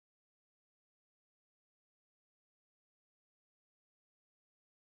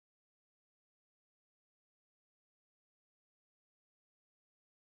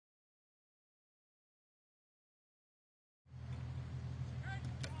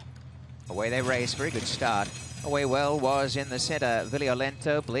Away they race. Very good start. Away well was in the centre,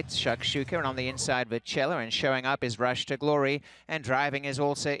 Violento, Blitz, Shakshuka, and on the inside, Vicella, and showing up is Rush to Glory, and driving is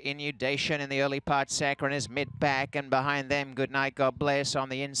also Inundation in the early part. Saccharin is mid-back, and behind them, Good Night, God Bless, on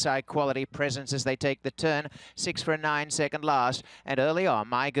the inside, Quality Presence as they take the turn. 6 for a 9, second last, and early on,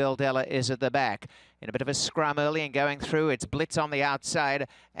 My Girl Della is at the back. In a bit of a scrum early and going through, it's Blitz on the outside,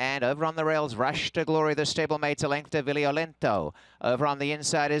 and over on the rails, Rush to Glory, the stablemates, a length to Violento. Over on the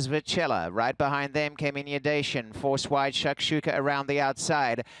inside is Vicella. Right behind them came Inundation, force wide Shakshuka around the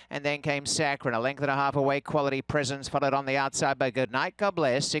outside, and then came Saccharin, a length and a half away, Quality Presence, followed on the outside by Good Night, God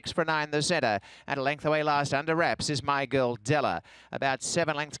Bless, 6 for 9 the centre, and a length away last under wraps is My Girl Della. About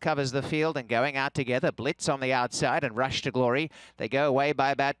 7 lengths covers the field, and going out together, Blitz on the outside and Rush to Glory. They go away by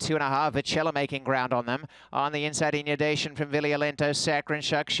about 2.5, Vicella making ground on them. On the inside, Inundation from Violento, Saccharin,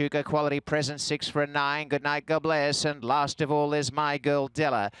 Shakshuka, Quality Presence, 6 for a 9, Good Night, God Bless, and last of all is My Girl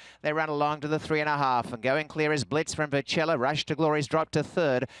Della. They run along to the 3.5, and going clear is Blitz from Vicella. Rush to Glory's dropped to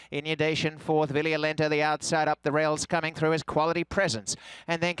third. Inundation fourth, Violento the outside, up the rails coming through is Quality Presence.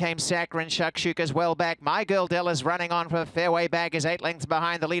 And then came Saccharin, Shakshuka's well back. My Girl Della's running on for a fairway back, is 8 lengths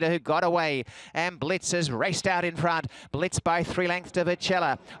behind the leader who got away. And Blitz has raced out in front. Blitz by 3 lengths to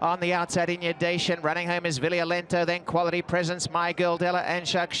Vicella. On the outside, Inundation. Running home is Violento, then Quality Presence, My Girl Della, and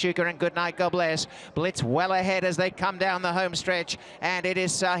Shakshuka, and Good Night, God Bless. Blitz well ahead as they come down the home stretch. And it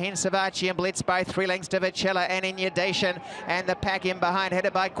is Sahin Savachi and Blitz by 3 lengths to Vicella and Inundation. And the pack in behind,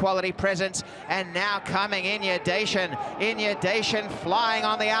 headed by Quality Presence. And now coming Inundation. Inundation flying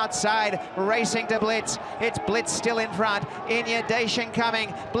on the outside, racing to Blitz. It's Blitz still in front. Inundation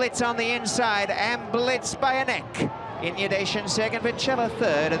coming. Blitz on the inside, and Blitz by a neck. Inundation second, Vicella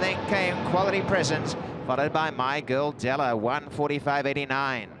third, and then came Quality Presence, followed by My Girl Della,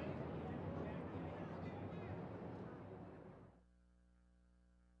 1:45.89.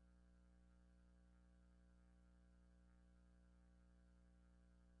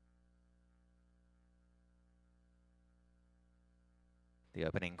 The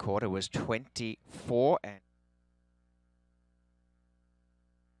opening quarter was 24 and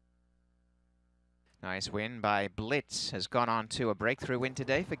nice win by Blitz has gone on to a breakthrough win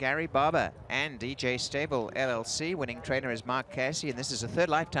today for Gary Barber and DJ Stable LLC. Winning trainer is Mark Cassie, and this is a third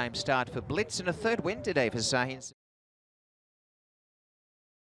lifetime start for Blitz and a third win today for Sahin.